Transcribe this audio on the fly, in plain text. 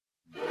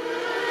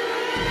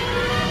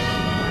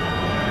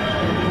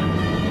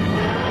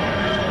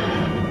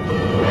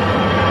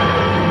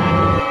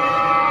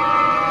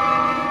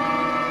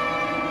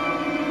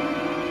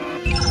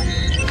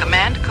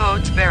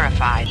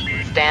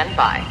stand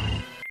by.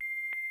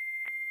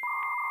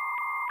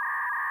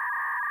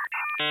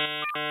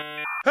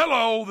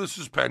 Hello, this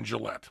is Penn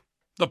Jillette.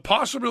 The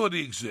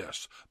possibility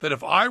exists that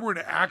if I were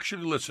to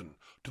actually listen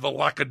to the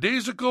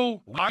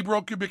lackadaisical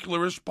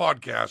Librocubicularist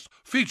podcast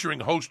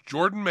featuring host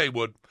Jordan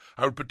Maywood,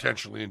 I would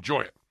potentially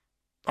enjoy it.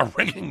 A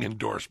ringing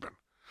endorsement.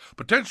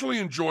 Potentially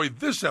enjoy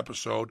this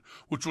episode,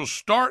 which will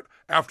start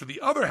after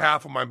the other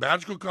half of my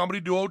magical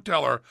comedy duo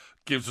Teller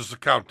gives us a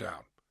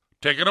countdown.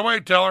 Take it away,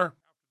 Teller.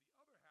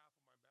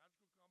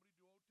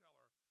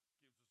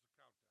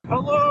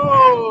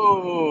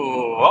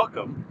 Hello!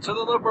 Welcome to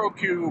the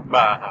LibroCube.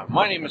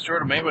 My name is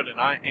Jordan Maywood, and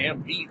I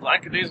am the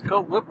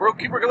lackadaisical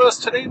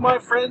LibroCubicularist. Today, my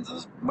friends,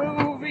 is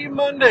Movie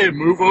Monday.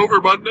 Move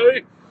over,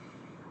 Monday.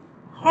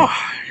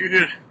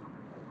 You're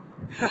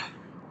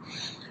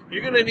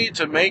gonna need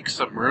to make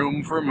some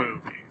room for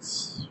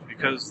movies,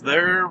 because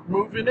they're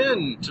moving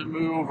in to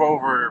move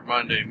over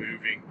Monday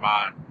Movie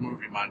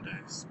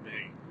Mondays.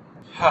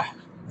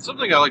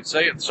 Something I like to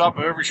say at the top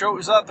of every show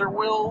is that there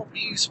will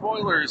be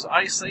spoilers.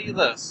 I say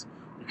this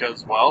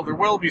because, well, there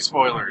will be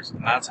spoilers,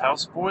 and that's how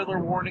spoiler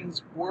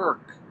warnings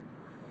work.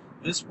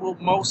 This will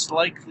most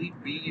likely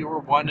be your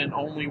one and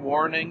only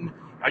warning.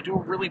 I do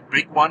a really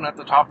big one at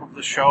the top of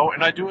the show,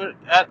 and I do it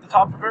at the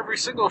top of every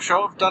single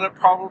show. I've done it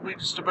probably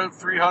just about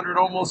 300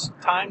 almost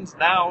times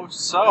now,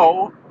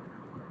 so,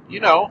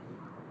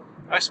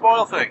 I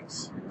spoil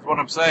things, is what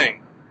I'm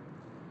saying.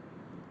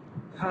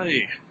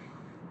 Hey.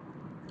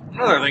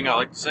 Another thing I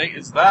like to say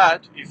is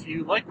that if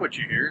you like what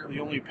you hear,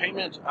 the only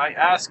payment I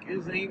ask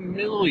is $1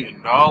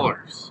 million.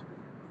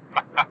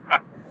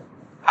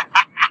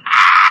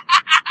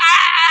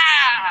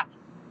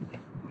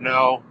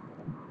 No,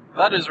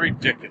 that is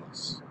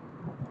ridiculous.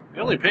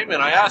 The only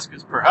payment I ask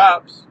is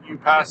perhaps you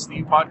pass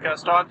the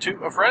podcast on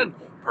to a friend.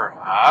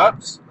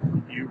 Perhaps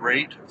you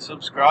rate,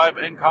 subscribe,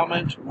 and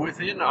comment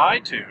within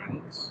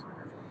iTunes,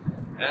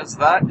 as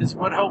that is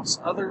what helps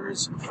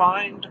others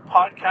find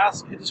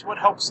podcasts. It is what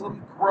helps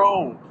them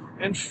grow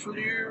and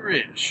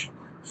flourish.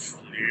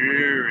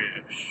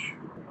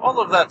 All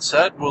of that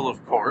said will,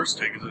 of course,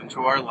 take us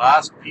into our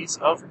last piece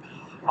of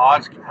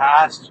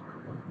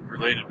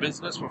podcast-related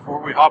business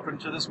before we hop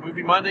into this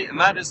Movie Monday, and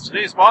that is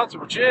today's sponsor,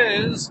 which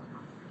is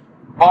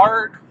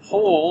Barred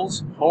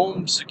Holes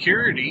Home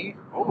Security.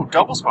 Oh,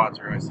 double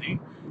sponsor, I see.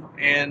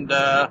 And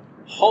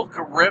Hulk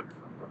Rip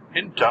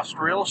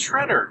Industrial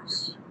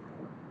Shredders.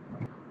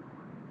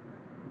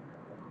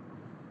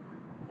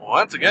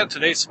 Once again,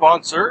 today's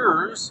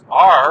sponsors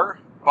are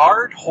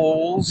Barred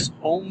Holes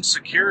Home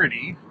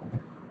Security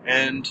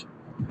and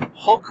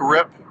Hulk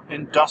Rip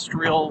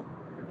Industrial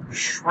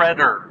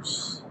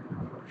Shredders.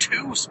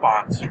 2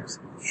 sponsors.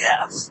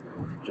 Yes.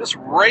 Just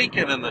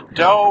raking in the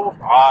dough.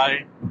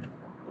 I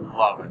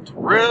love it.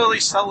 Really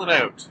selling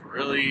out.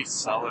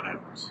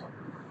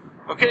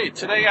 Okay,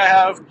 today I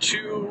have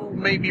 2,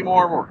 maybe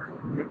more,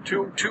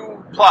 2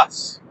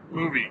 plus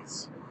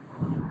movies.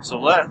 So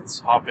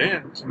let's hop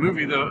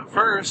into the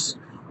first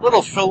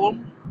little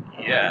film.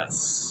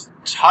 Yes,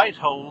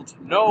 titled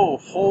No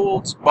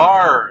Holds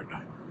Barred.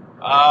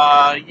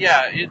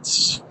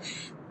 It's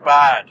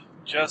bad.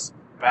 Just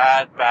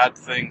bad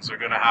things are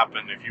going to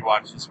happen if you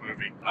watch this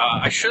movie.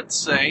 I should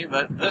say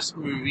that this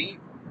movie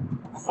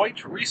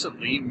quite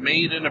recently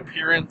made an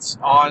appearance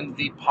on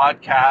the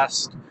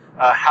podcast,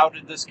 How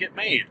Did This Get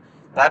Made?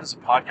 That is a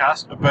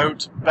podcast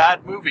about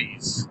bad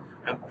movies.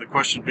 And the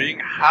question being,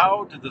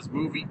 how did this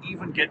movie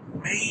even get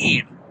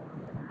made?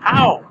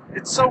 How?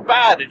 It's so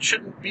bad, it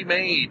shouldn't be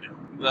made.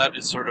 That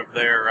is sort of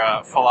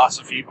their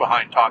philosophy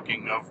behind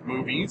talking of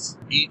movies.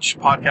 Each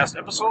podcast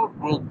episode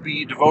will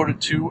be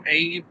devoted to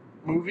a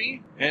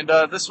movie, and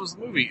this was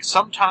the movie.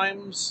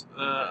 Sometimes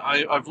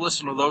I've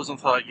listened to those and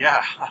thought,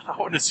 yeah, I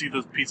want to see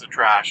this piece of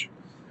trash.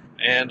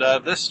 And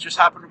this just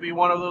happened to be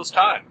one of those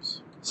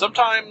times.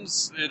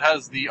 Sometimes it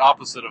has the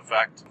opposite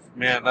effect.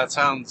 Man, that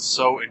sounds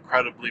so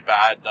incredibly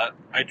bad that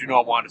I do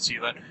not want to see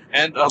that.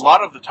 And a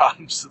lot of the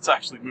times, it's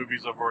actually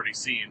movies I've already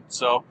seen.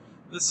 So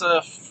this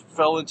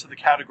fell into the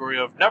category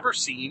of never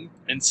seen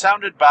and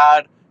sounded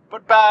bad,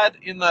 but bad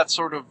in that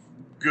sort of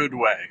good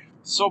way.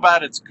 So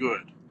bad it's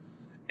good.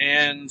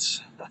 And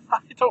I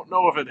don't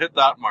know if it hit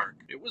that mark.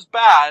 It was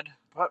bad,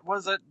 but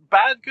was it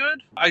bad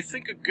good? I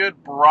think a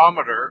good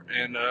barometer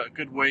and a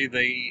good way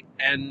they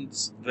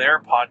end their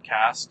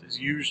podcast is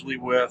usually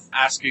with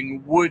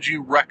asking, would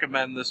you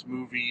recommend this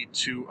movie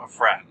to a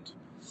friend?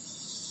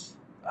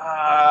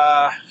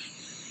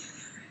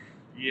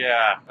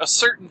 Yeah, a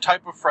certain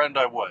type of friend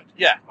I would.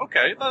 Yeah,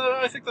 okay,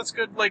 I think that's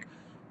good. Like,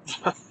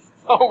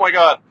 oh my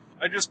god,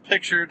 I just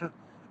pictured,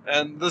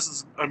 and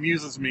this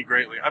amuses me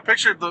greatly, I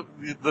pictured the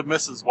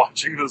missus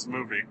watching this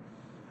movie.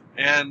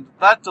 And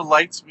that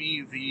delights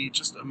me, the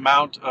just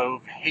amount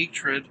of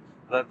hatred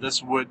that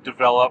this would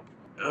develop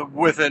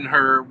within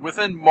her,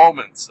 within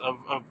moments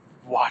of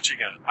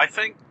watching it. I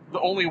think the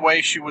only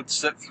way she would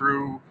sit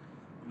through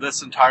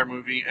this entire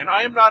movie, and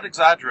I am not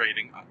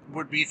exaggerating,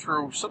 would be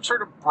through some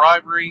sort of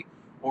bribery,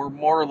 or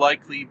more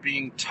likely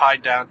being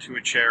tied down to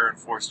a chair and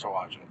forced to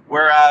watch it.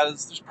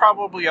 Whereas there's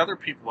probably other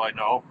people I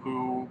know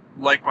who,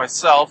 like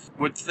myself,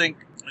 would think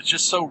it's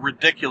just so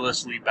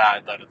ridiculously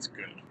bad that it's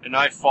good. And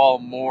I fall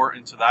more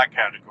into that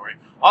category.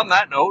 On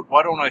that note,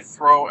 why don't I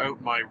throw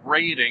out my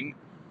rating?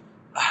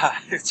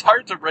 It's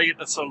hard to rate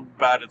a so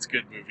bad it's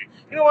good movie.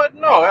 You know what?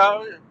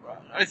 No,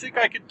 I think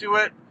I could do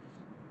it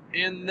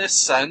in this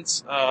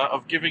sense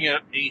of giving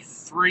it a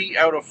 3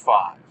 out of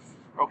 5.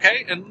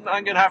 Okay? And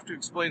I'm going to have to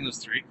explain this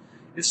 3.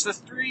 It's the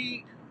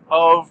 3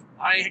 of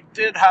I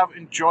did have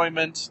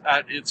enjoyment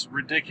at its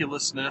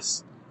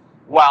ridiculousness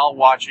while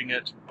watching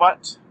it,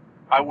 but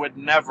I would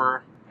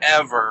never,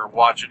 ever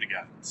watch it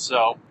again.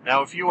 So,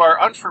 now if you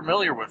are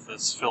unfamiliar with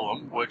this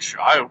film, which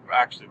I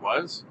actually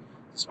was,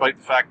 despite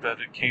the fact that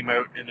it came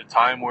out in a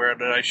time where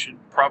I should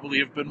probably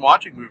have been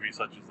watching movies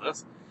such as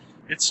this,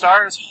 it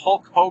stars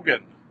Hulk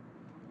Hogan.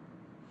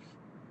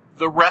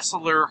 The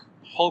wrestler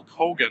Hulk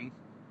Hogan,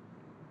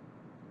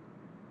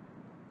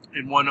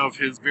 in one of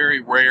his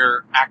very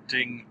rare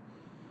acting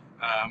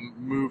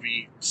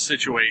movie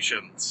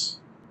situations,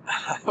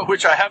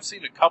 which I have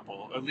seen a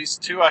couple, at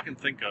least 2 I can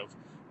think of.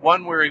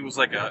 One where he was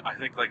like a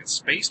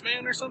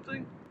spaceman or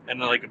something,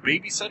 and like a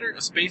babysitter,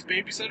 a space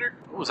babysitter.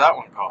 What was that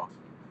one called?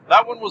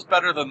 That one was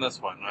better than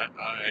this one.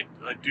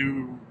 I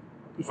do,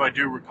 if I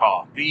do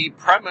recall. The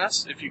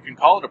premise, if you can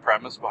call it a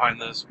premise,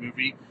 behind this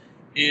movie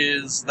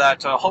is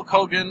that Hulk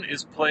Hogan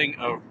is playing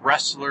a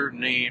wrestler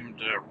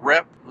named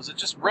Rip. Was it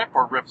just Rip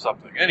or Rip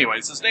something?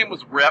 Anyways, his name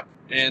was Rip,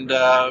 and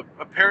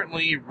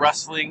apparently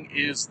wrestling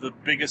is the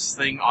biggest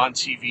thing on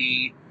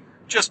TV,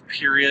 just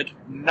period.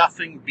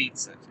 Nothing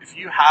beats it. If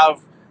you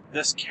have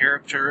this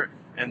character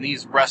and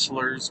these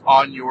wrestlers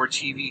on your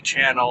TV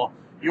channel,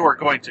 you are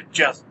going to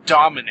just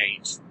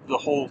dominate the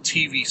whole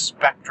TV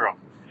spectrum.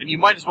 And you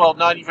might as well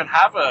not even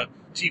have a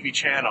TV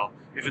channel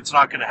if it's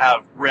not going to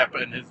have Rip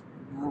and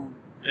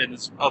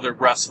his other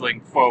wrestling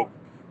folk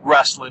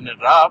wrestling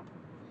it up.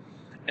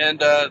 And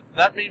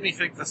that made me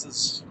think this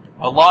is,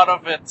 a lot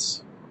of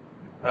it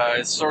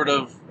is sort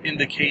of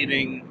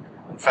indicating,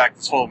 in fact,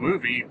 this whole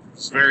movie,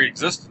 its very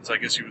existence, I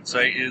guess you would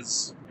say,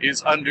 is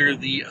under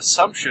the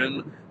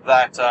assumption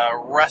that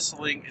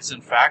wrestling is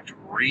in fact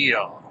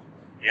real.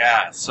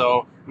 Yeah,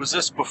 so was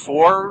this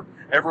before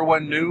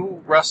everyone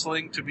knew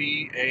wrestling to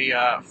be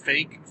a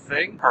fake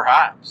thing?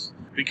 Perhaps.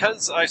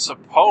 Because I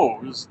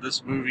suppose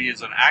this movie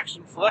is an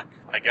action flick,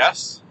 I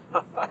guess.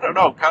 I don't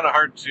know, kind of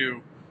hard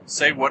to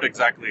say what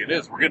exactly it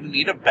is. We're going to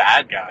need a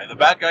bad guy. The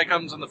bad guy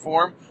comes in the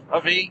form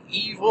of a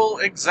evil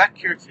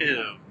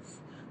executive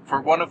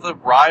for one of the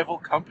rival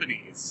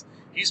companies.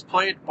 He's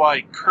played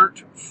by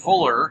Kurt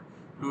Fuller,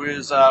 who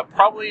is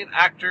probably an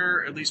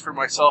actor, at least for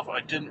myself, I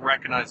didn't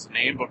recognize the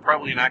name, but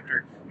probably an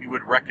actor you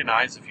would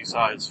recognize if you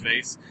saw his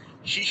face.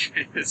 He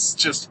is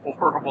just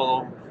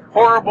horrible,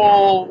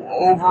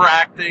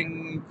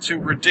 overacting to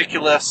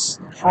ridiculous,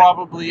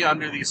 probably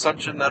under the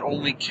assumption that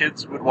only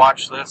kids would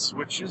watch this,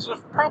 which is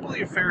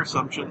probably a fair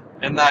assumption,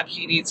 and that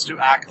he needs to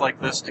act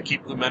like this to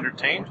keep them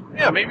entertained.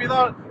 Yeah, maybe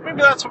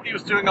that's what he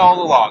was doing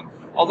all along.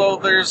 Although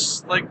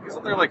there's,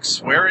 isn't there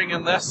swearing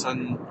in this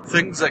and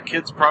things that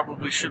kids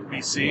probably shouldn't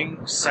be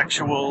seeing?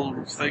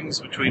 Sexual things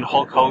between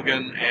Hulk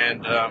Hogan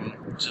and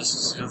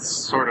just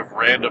sort of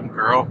random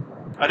girl.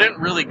 I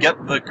didn't really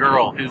get the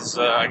girl, his,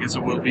 I guess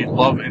it will be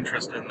love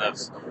interest in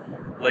this.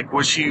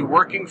 Was she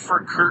working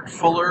for Kurt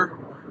Fuller,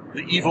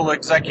 the evil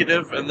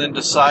executive, and then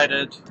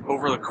decided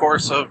over the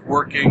course of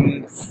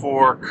working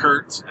for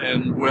Kurt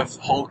and with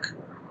Hulk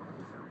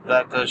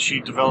that she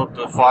developed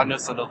a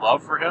fondness and a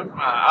love for him?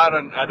 I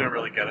didn't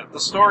really get it. The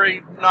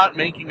story not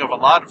making of a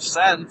lot of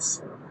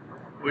sense,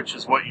 which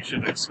is what you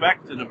should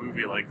expect in a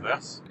movie like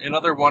this.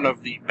 Another one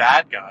of the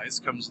bad guys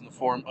comes in the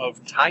form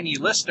of Tiny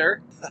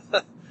Lister,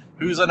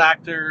 who's an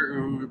actor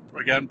who,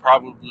 again,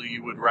 probably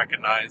you would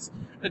recognize.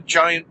 A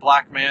giant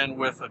black man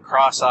with a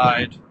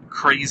cross-eyed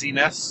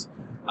craziness.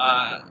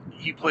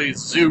 He plays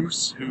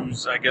Zeus,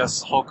 who's, I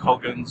guess, Hulk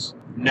Hogan's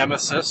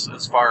nemesis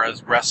as far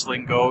as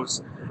wrestling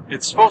goes.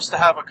 It's supposed to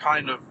have a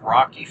kind of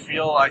Rocky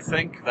feel, I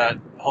think, that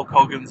Hulk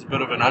Hogan's a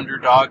bit of an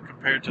underdog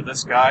compared to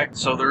this guy.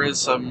 So there is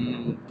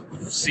some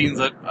scenes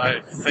that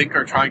I think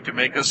are trying to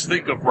make us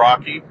think of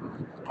Rocky,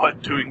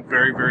 but doing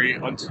very, very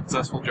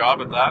unsuccessful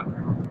job at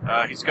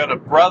that. He's got a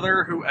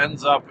brother who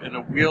ends up in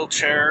a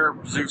wheelchair.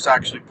 Zeus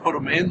actually put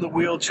him in the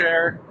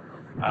wheelchair.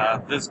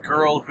 This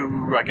girl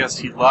who I guess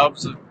he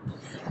loves,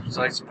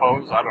 I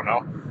suppose, I don't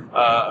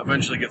know,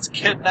 eventually gets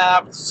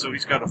kidnapped, so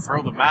he's got to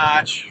throw the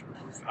match.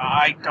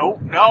 I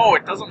don't know.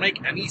 It doesn't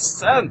make any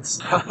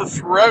sense.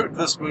 Throughout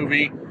this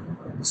movie,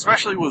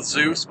 especially with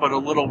Zeus, but a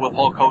little with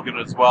Hulk Hogan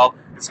as well,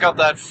 it's got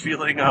that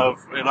feeling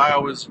of, and I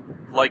always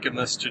liken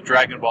this to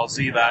Dragon Ball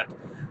Z, that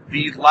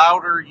the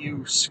louder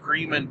you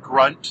scream and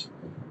grunt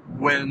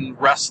when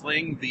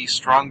wrestling, the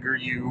stronger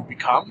you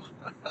become.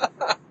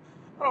 I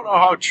don't know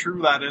how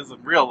true that is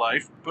in real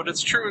life, but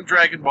it's true in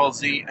Dragon Ball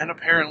Z, and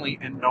apparently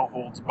in No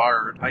Holds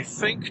Barred. I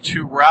think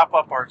to wrap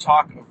up our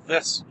talk of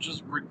this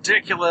just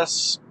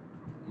ridiculous,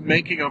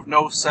 making of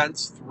no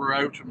sense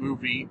throughout a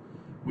movie,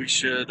 we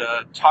should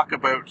talk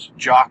about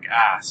Jock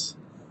Ass.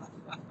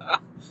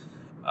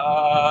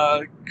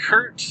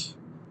 Kurt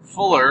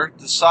Fuller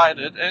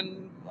decided,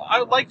 and I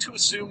would like to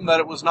assume that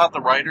it was not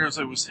the writers,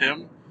 it was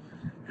him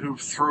who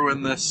threw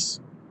in this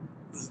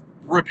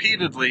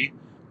repeatedly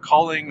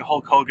calling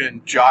Hulk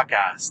Hogan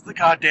jockass. The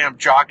goddamn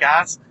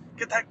jockass.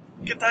 Get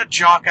that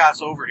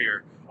jockass over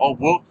here.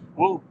 Oh,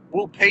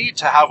 we'll pay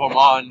to have him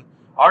on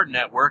our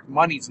network.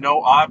 Money's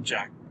no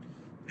object.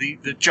 The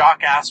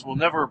jockass will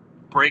never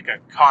break a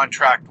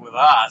contract with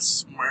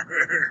us.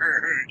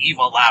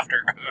 Evil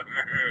laughter.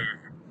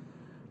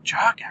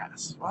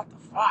 Jockass. What the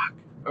fuck?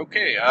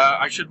 Okay,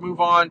 I should move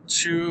on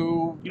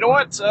to... You know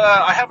what?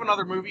 I have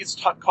another movie. It's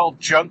called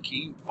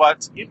Junkie,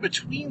 but in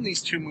between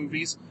these two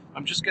movies,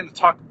 I'm just going to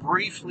talk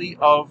briefly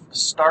of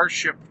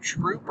StarShip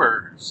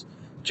Troopers.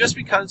 Just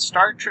because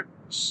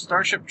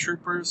StarShip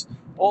Troopers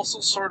also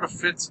sort of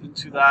fits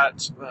into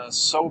that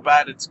so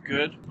bad it's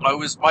good.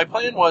 My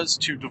plan was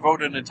to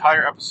devote an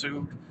entire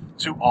episode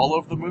to all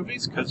of the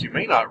movies, because you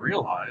may not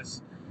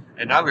realize,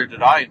 and neither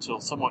did I until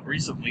somewhat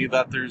recently,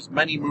 that there's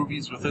many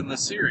movies within the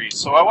series.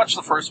 So I watched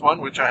the first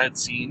one, which I had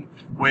seen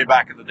way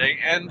back in the day,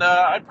 and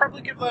I'd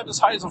probably give that as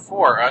high as a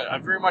 4. I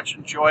very much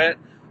enjoy it.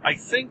 I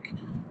think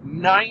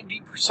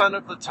 90%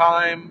 of the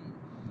time,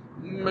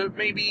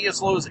 maybe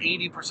as low as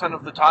 80%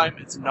 of the time,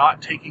 it's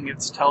not taking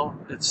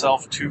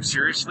itself too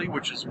seriously,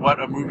 which is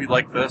what a movie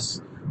like this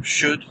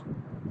should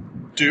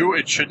do.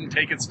 It shouldn't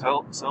take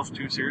itself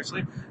too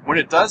seriously. When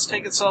it does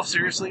take itself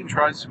seriously and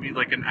tries to be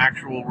like an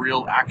actual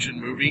real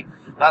action movie,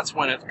 that's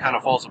when it kind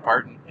of falls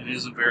apart and it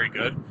isn't very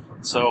good.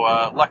 So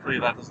luckily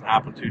that doesn't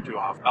happen too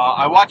often.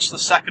 I watched the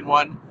second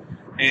one,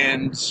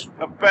 and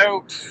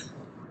about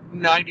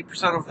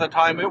 90% of the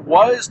time it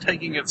was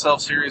taking itself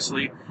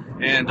seriously,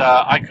 and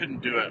I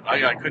couldn't do it.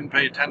 I couldn't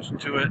pay attention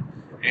to it,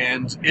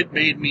 and it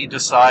made me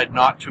decide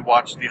not to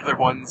watch the other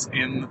ones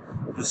in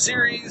the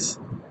series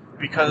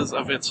because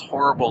of its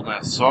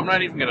horribleness. So I'm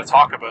not even going to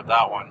talk about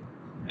that one.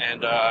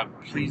 And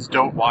please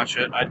don't watch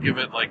it. I'd give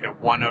it like a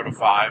 1 out of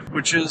 5,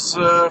 which is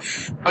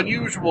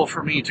unusual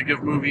for me to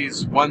give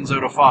movies 1s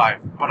out of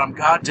 5, but I'm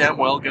goddamn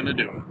well going to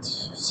do it.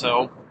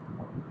 So,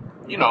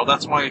 you know,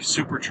 that's my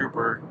Super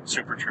Trooper,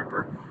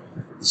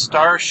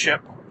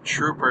 StarShip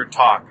Trooper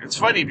talk. It's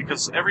funny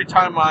because every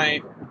time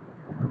I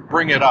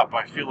bring it up,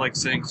 I feel like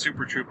saying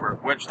Super Trooper,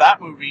 which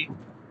that movie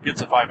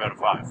gets a 5 out of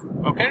 5.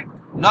 Okay?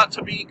 Not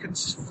to be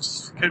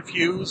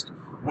confused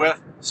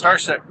with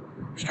Starship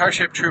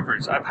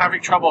Troopers. I'm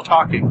having trouble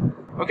talking.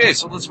 Okay,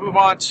 so let's move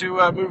on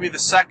to movie the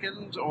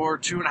second, or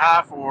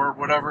 2.5, or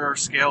whatever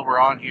scale we're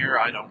on here.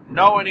 I don't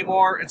know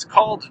anymore. It's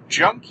called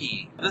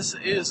Junkie. This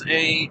is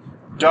a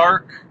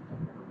dark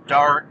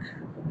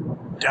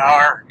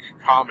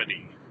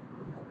comedy.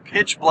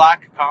 Pitch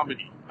black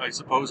comedy, I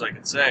suppose I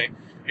could say.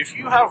 If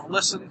you have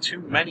listened to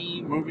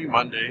many Movie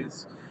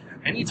Mondays,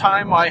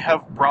 anytime I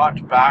have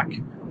brought back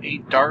a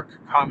dark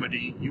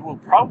comedy, you will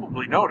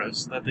probably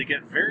notice that they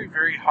get very,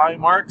 very high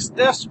marks,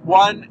 this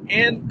one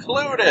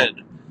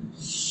included.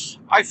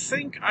 I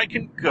think I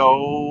can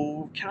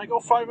go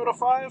 5 out of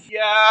 5?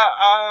 Yeah,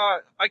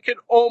 I can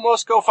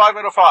almost go 5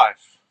 out of 5.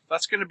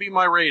 That's going to be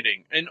my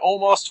rating. An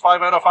almost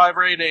 5 out of 5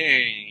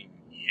 rating.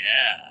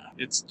 Yeah.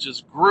 It's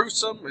just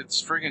gruesome.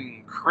 It's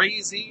friggin'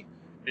 crazy.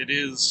 It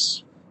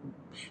is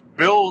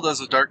billed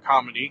as a dark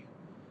comedy,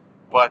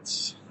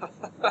 but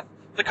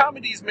the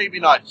comedy's maybe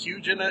not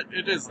huge in it.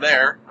 It is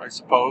there, I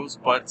suppose,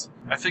 but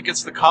I think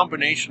it's the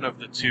combination of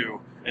the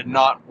two and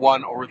not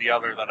one or the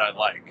other that I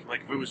like.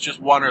 Like, if it was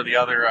just one or the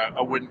other,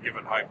 I wouldn't give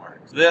it high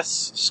marks.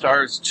 This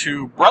stars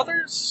two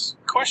brothers? ?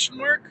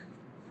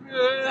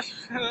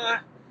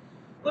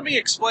 Let me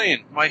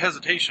explain my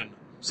hesitation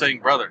saying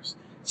brothers.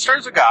 It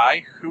stars a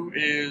guy who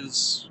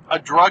is a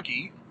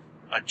druggie,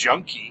 a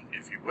junkie,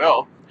 if you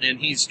will, and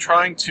he's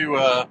trying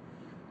to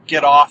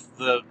get off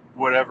the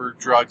whatever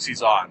drugs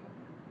he's on.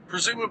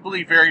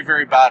 Presumably very,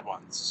 very bad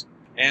ones.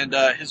 And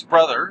his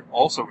brother,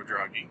 also a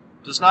druggie,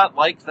 does not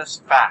like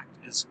this fact,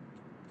 is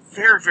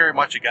very, very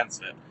much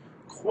against it.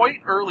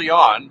 Quite early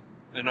on,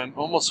 and I'm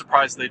almost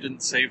surprised they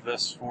didn't save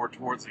this for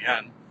towards the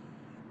end,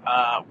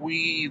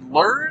 we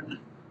learn,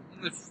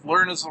 if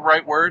learn is the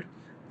right word,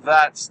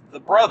 that the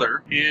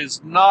brother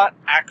is not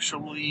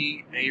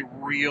actually a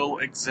real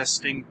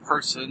existing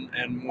person,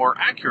 and more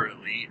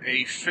accurately,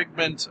 a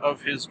figment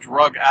of his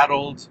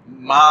drug-addled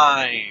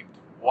mind.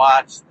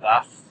 What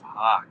the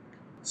fuck?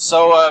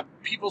 So,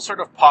 people sort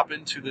of pop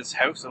into this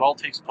house. It all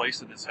takes place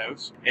in his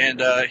house.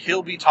 And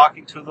he'll be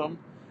talking to them,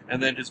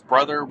 and then his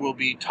brother will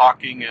be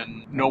talking,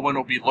 and no one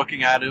will be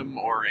looking at him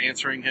or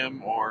answering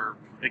him or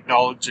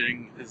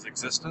acknowledging his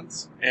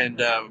existence. And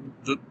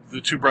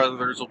the two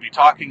brothers will be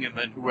talking, and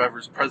then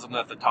whoever's present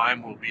at the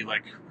time will be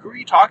like, who are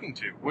you talking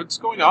to? What's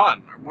going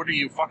on? What, are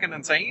you fucking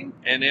insane?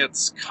 And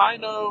it's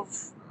kind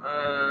of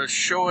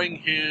showing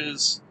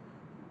his...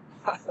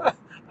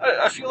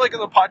 I feel like in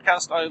the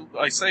podcast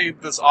I say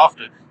this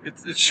often.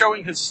 It's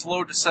showing his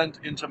slow descent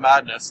into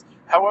madness.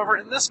 However,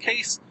 in this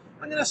case,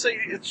 I'm going to say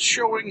it's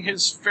showing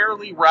his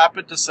fairly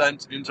rapid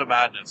descent into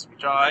madness,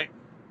 which I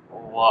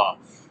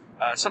love.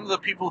 Some of the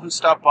people who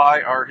stop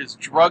by are his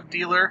drug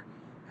dealer,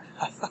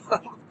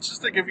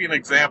 Just to give you an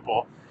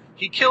example,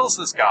 he kills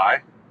this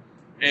guy,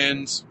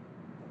 and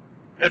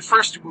at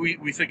first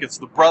we think it's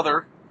the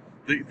brother,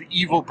 the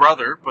evil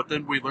brother, but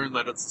then we learn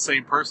that it's the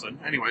same person.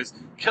 Anyways,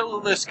 kill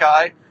this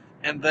guy,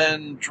 and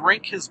then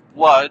drink his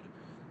blood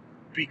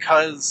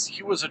because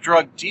he was a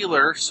drug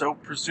dealer, so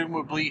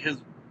presumably his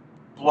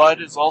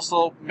blood is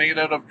also made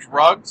out of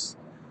drugs.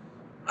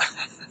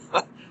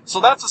 So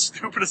that's a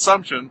stupid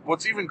assumption.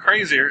 What's even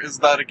crazier is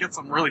that it gets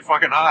him really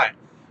fucking high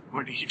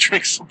when he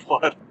drinks the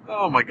blood.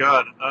 Oh my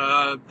god.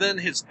 Then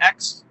his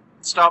ex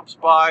stops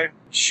by.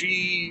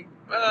 She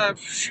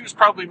was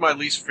probably my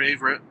least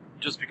favorite,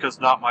 just because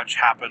not much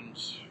happened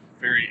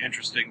very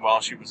interesting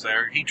while she was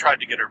there. He tried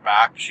to get her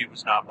back. She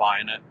was not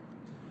buying it.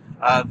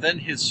 Then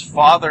his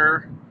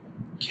father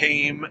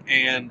came,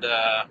 and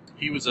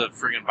he was a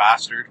friggin'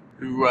 bastard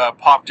who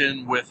popped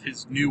in with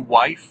his new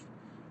wife,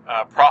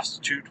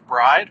 prostitute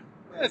bride,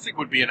 I think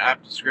would be an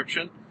apt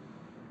description.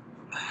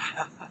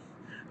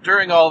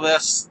 During all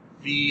this,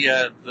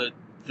 the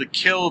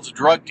killed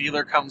drug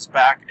dealer comes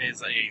back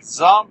as a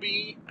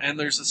zombie, and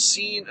there's a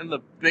scene in the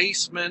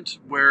basement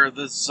where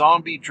the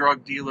zombie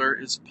drug dealer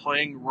is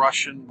playing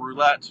Russian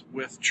roulette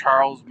with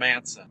Charles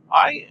Manson.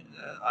 I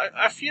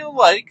feel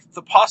like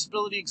the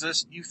possibility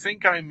exists. You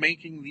think I'm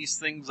making these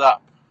things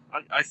up.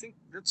 I think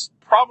it's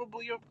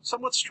probably a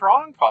somewhat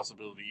strong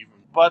possibility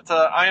even, but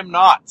I am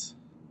not.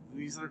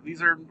 These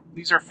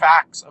are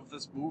facts of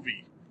this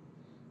movie,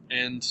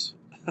 and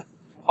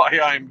why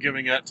I'm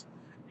giving it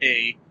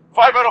a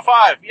 5 out of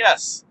 5.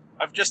 Yes,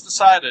 I've just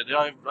decided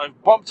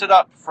I've bumped it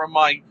up from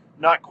my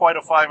not quite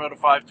a 5 out of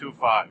 5 to a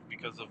 5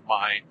 because of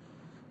my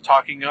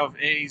talking of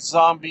a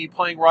zombie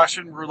playing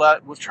Russian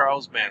roulette with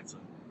Charles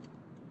Manson.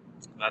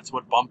 That's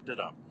what bumped it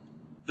up.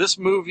 This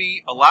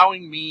movie,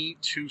 allowing me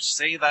to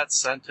say that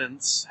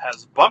sentence,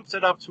 has bumped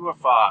it up to a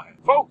 5.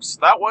 Folks,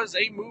 that was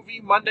a Movie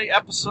Monday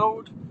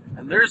episode,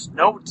 and there's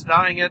no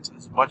denying it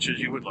as much as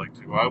you would like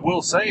to. I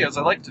will say, as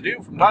I like to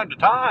do from time to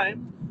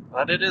time,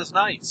 that it is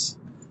nice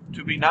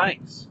to be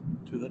nice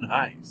to the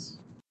nice.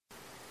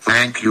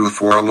 Thank you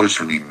for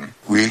listening.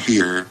 We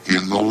here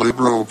in the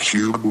Liberal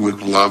Cube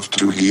would love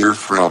to hear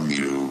from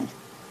you.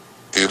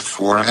 If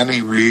for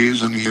any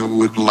reason you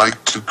would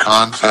like to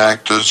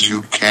contact us,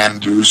 you can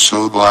do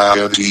so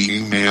via the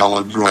email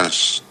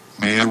address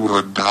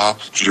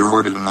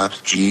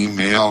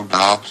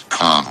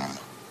maywood.jordan@gmail.com.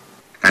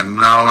 And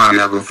now I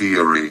have a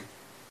theory.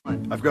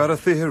 I've got a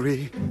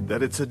theory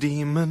that it's a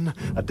demon,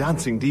 a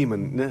dancing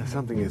demon. Nah,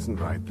 something isn't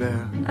right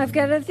there. I've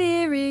got a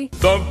theory.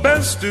 The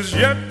best is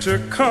yet to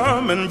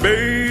come, and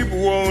babe,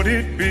 won't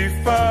it be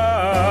fine?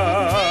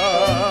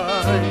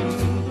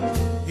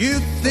 You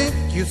think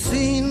you've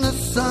seen the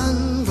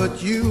sun,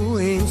 but you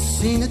ain't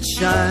seen it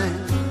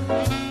shine.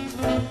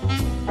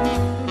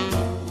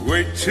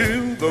 Wait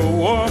till the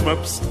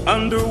warm-up's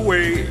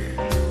underway.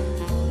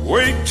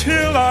 Wait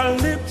till our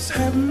lips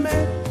have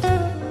met.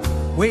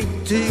 Wait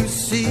till you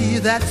see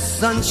that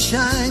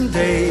sunshine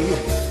day.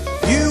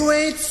 You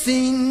ain't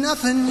seen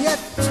nothing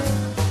yet.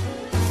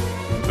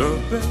 The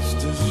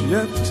best is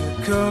yet to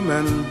come,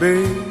 and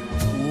babe,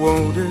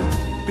 won't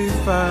it be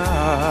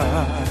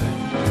fine?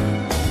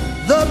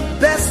 The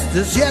best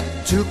is yet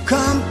to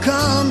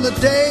come the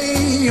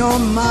day you're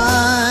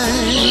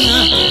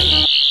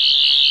mine.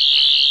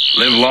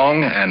 Live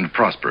long and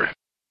prosper.